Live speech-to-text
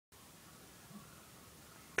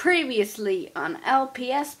Previously on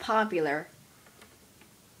LPS Popular.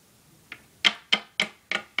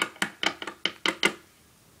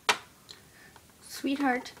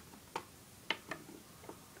 Sweetheart,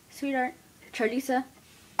 Charlisa.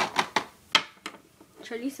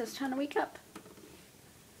 Charlisa's trying to wake up.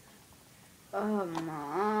 Oh,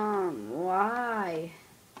 Mom, why?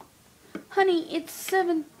 Honey, it's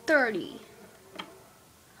 7:30.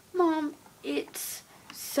 Mom, it's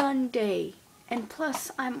Sunday. And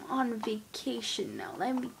plus, I'm on vacation now.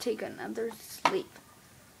 Let me take another sleep.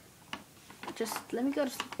 Just let me go to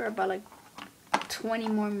sleep for about like 20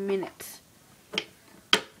 more minutes.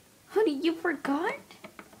 Honey, you forgot?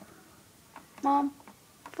 Mom,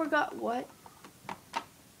 forgot what?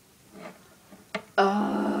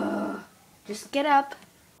 Just get up,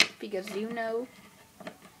 because you know.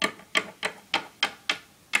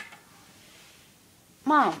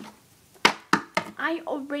 Mom, I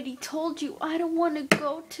already told you I don't want to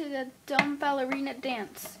go to the dumb ballerina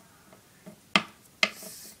dance.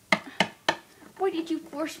 Why did you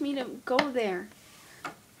force me to go there?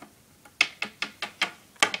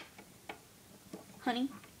 Honey,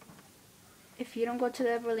 if you don't go to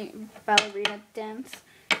the ballerina dance,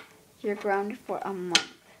 you're grounded for a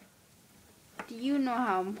month. Do you know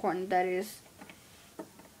how important that is?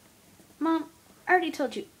 Mom, I already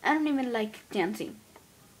told you, I don't even like dancing.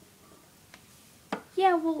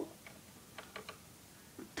 Yeah, well,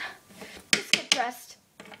 just get dressed.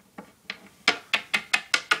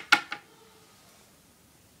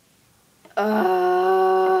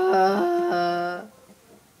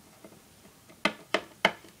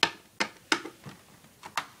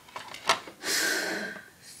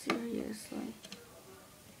 Seriously.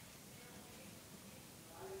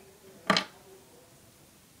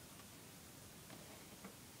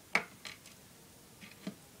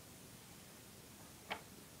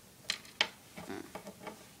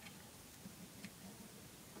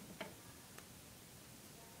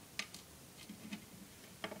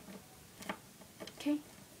 Okay.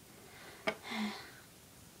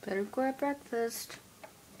 Better go at breakfast.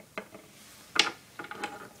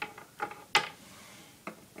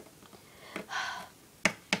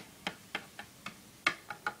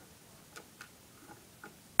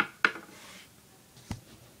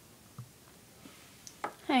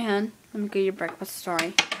 Hey, hon. Let me get your breakfast.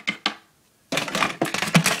 Sorry.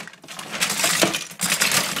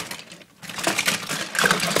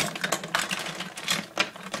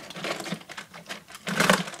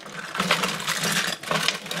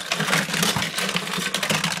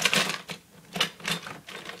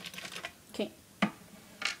 Okay.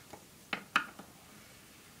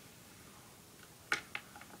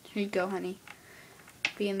 Here you go, honey.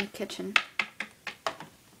 Be in the kitchen.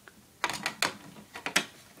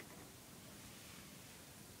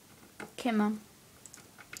 Okay, Mom.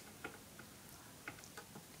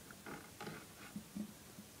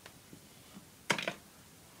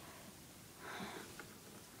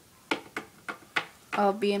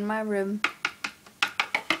 I'll be in my room.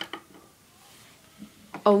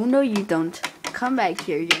 Oh, no, you don't. Come back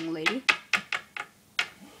here, young lady.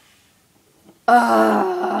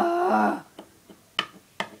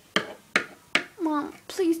 Mom,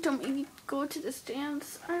 please don't make me go to this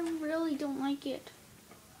dance. I really don't like it.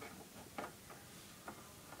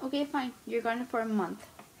 Okay, fine. You're gone for a month.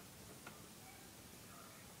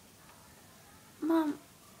 Mom,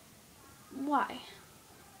 why?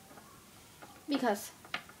 Because,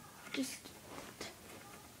 just,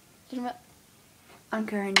 you know what? I don't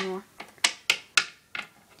care anymore.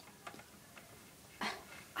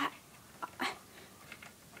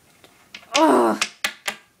 Ugh!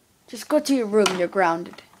 Just go to your room. You're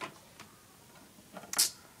grounded.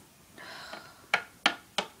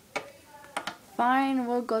 Fine,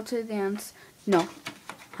 we'll go to the dance. No,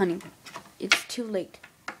 honey, it's too late.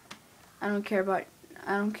 I don't care about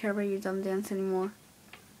your dumb dance anymore.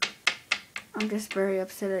 I'm just very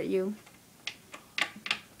upset at you.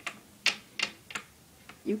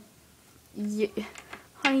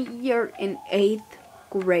 Honey, you're in 8th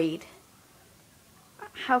grade.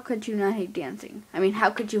 How could you not hate dancing? I mean, how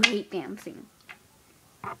could you hate dancing?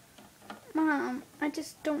 Mom, I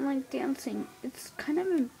just don't like dancing. It's kind of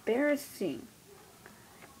embarrassing.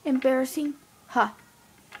 Embarrassing? Ha!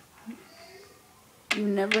 You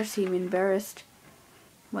never seem embarrassed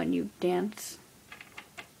when you dance.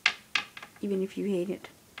 Even if you hate it.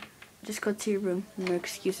 Just go to your room. No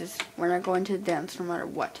excuses. We're not going to dance no matter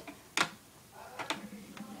what.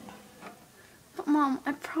 But Mom,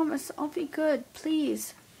 I promise I'll be good.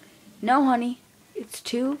 Please. No, honey. It's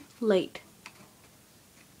too late.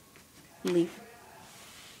 Leave.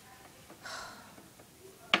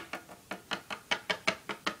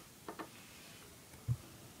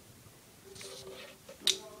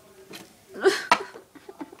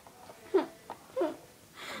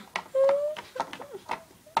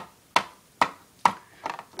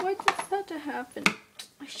 to happen?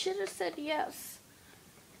 I should have said yes.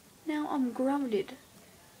 Now I'm grounded.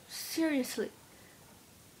 Seriously.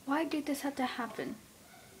 Why did this have to happen?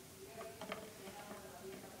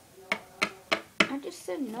 I just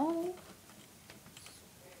said no.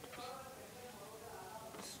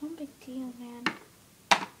 It's no big deal, man.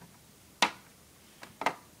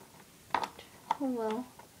 Oh well.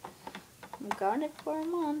 I'm grounded for a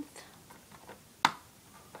month.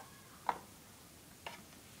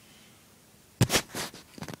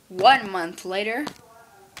 One month later.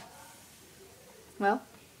 Well,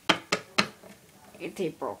 it's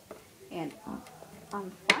April. And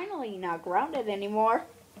I'm finally not grounded anymore.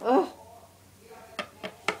 Ugh.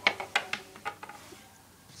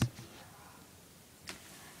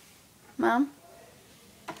 Mom?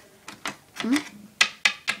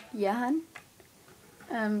 Yeah,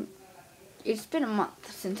 hon? It's been a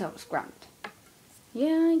month since I was grounded.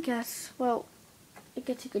 Yeah, I guess. Well, I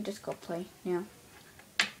guess you could just go play, yeah.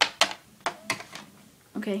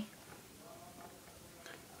 Okay.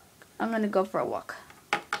 I'm gonna go for a walk.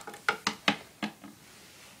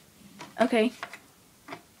 Okay.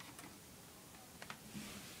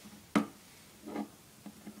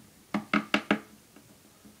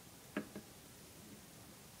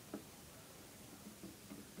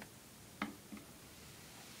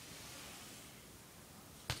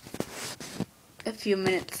 A few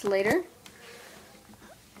minutes later.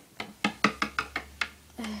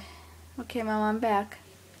 Okay, Mom, I'm back.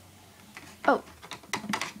 Oh.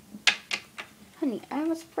 Honey, I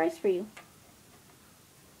have a surprise for you.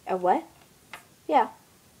 A what? Yeah.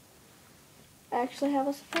 I actually have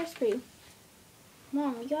a surprise for you.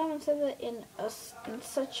 Mom, you haven't said that in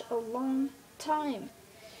such a long time.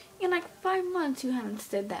 In like 5 months you haven't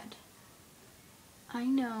said that. I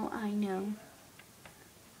know.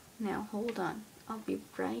 Now, hold on. I'll be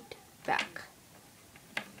right back.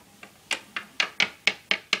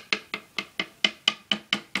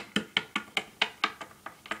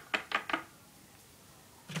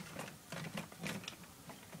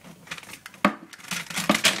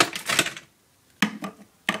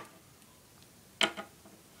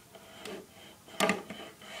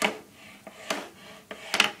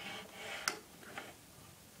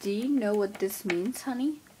 Do you know what this means,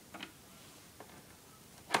 honey?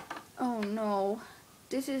 Oh no,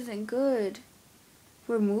 this isn't good.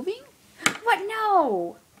 We're moving? What?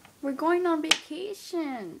 No! We're going on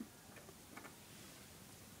vacation.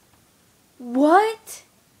 What?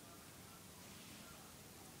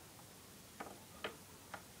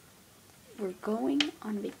 We're going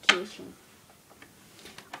on vacation.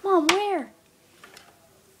 Mom, where?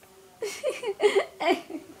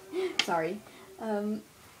 Sorry.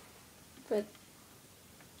 But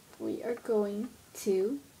we are going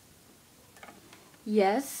to...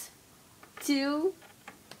 Yes. To...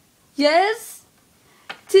 Yes.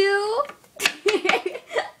 To...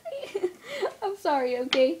 I'm sorry,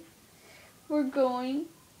 okay? We're going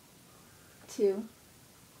to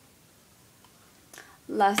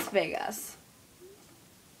Las Vegas.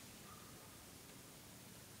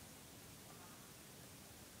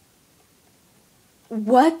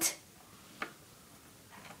 What?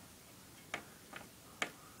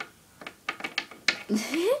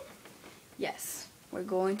 Yes, we're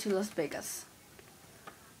going to Las Vegas.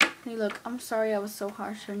 Hey, look, I'm sorry I was so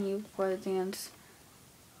harsh on you for the dance.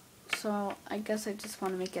 So, I guess I just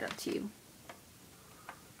want to make it up to you.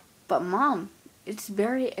 But Mom, it's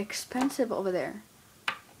very expensive over there.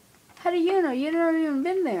 How do you know? You've never even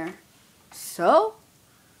been there. So?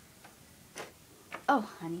 Oh,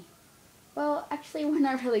 honey. Well, actually, we're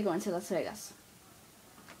not really going to Las Vegas.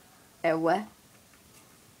 What?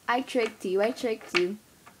 I tricked you.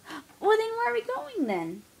 Well, then where are we going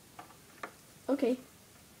then? Okay.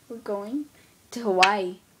 We're going to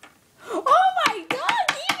Hawaii. Oh my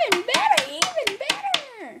God! Even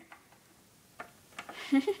better!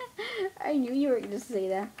 I knew you were going to say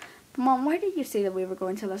that. Mom, why did you say that we were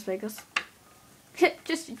going to Las Vegas?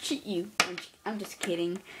 Just to cheat you. I'm just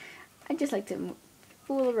kidding. I just like to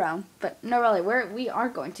fool around. But no, really, we are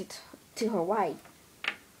going to Hawaii.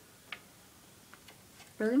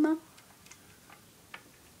 Really, Mom?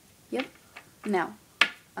 Yep. Now,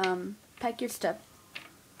 pack your stuff.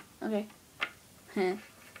 Okay.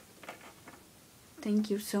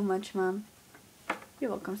 Thank you so much, Mom.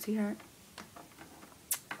 You're welcome, sweetheart.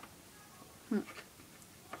 I'll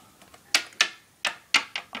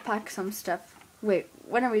pack some stuff. Wait,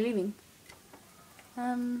 when are we leaving?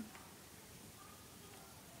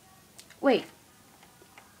 Wait,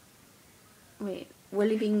 we're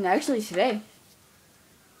leaving actually today.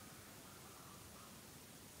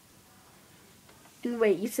 And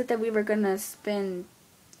wait, you said that we were gonna spend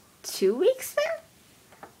 2 weeks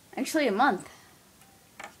then? Actually, a month.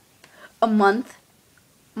 A month?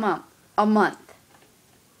 Mom, a month.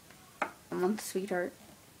 A month, sweetheart.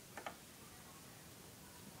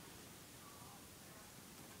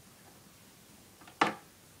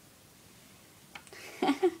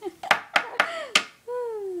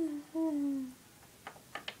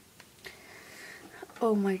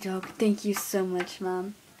 Oh my dog, thank you so much,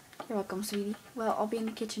 Mom. You're welcome, sweetie. Well, I'll be in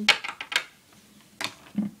the kitchen.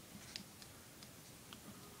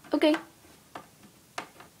 Okay.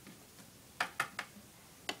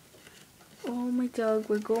 Oh my dog,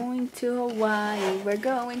 we're going to Hawaii. We're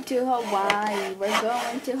going to Hawaii. We're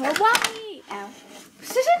going to Hawaii. Ow.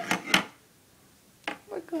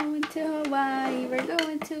 We're going to Hawaii. We're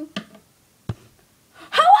going to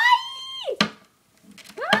Hawaii!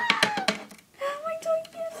 Ah! How am I doing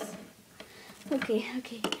this? Okay.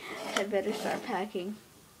 I better start packing.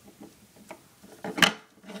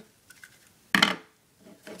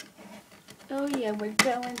 Oh yeah, we're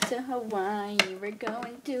going to Hawaii. We're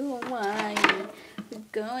going to Hawaii. We're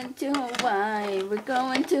going to Hawaii. We're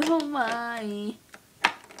going to Hawaii.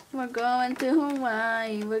 We're going to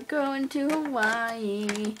Hawaii. We're going to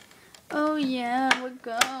Hawaii. Oh yeah, we're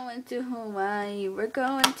going to Hawaii. We're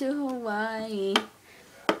going to Hawaii.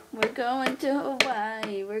 We're going to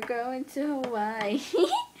Hawaii. We're going to Hawaii.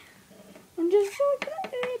 I'm just so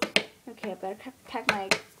excited. Okay, I better pack my...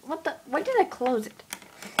 What the... Why did I close it?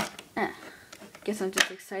 Guess I'm just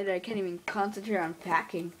excited. I can't even concentrate on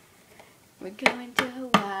packing. We're going to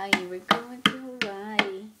Hawaii. We're going to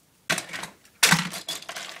Hawaii.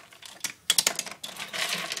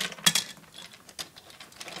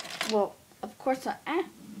 Well, of course I'm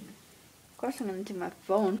gonna do my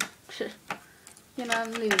phone. You know,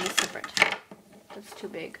 I'm leaving this separate. That's too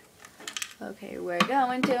big. Okay, we're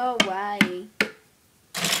going to Hawaii.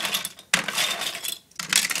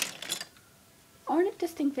 I wonder if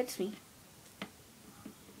this thing fits me.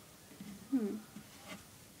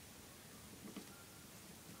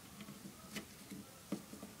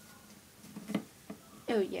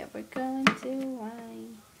 Oh yeah, we're going to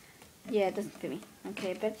Hawaii. Yeah, it doesn't fit me.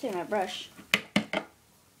 Okay, I better take my brush.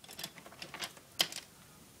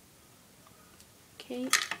 Okay.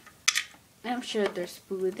 I'm sure there's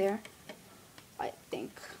food there. I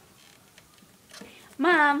think.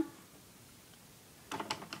 Mom!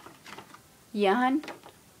 Yeah, hon?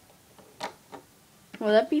 Will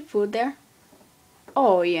that be food there?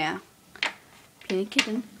 Oh, yeah. Peanut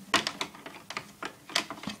kitten.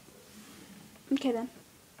 Okay, then.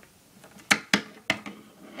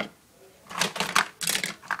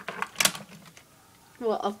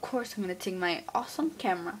 Well, of course I'm going to take my awesome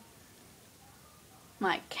camera.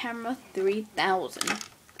 My camera 3000.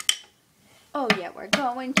 Oh, yeah, we're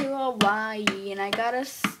going to Hawaii, and I gotta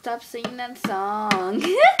stop singing that song.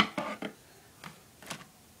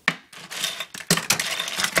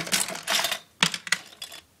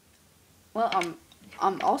 Well,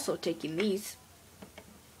 I'm also taking these.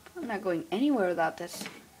 I'm not going anywhere without this.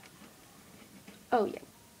 Oh yeah,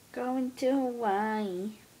 going to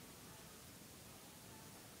Hawaii.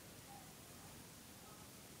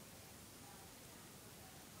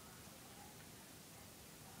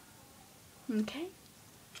 Okay.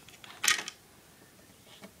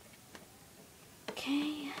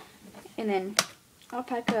 Okay, and then I'll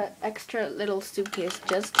pack an extra little suitcase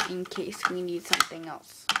just in case we need something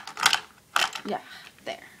else. Yeah,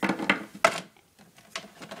 there.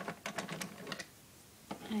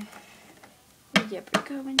 Yep, we're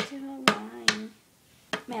going to Hawaii.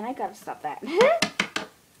 Man, I gotta stop that.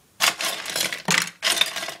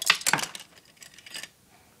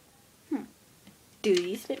 Do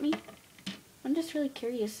these fit me? I'm just really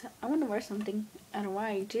curious. I want to wear something at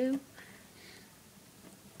Hawaii too.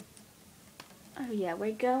 Oh yeah,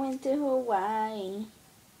 we're going to Hawaii.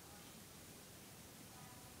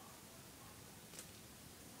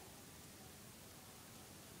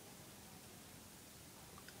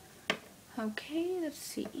 Okay, let's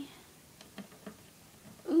see.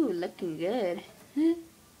 Ooh, looking good. I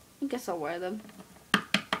guess I'll wear them.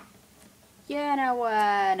 Yeah,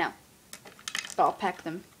 no. I'll pack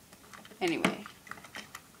them anyway.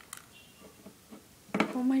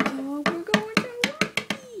 Oh my god, we're going to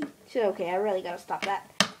Hawaii. Shit, okay, I really gotta stop that.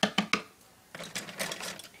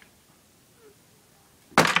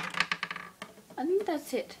 I think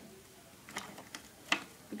that's it.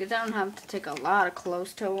 Because I don't have to take a lot of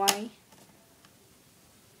clothes to Hawaii.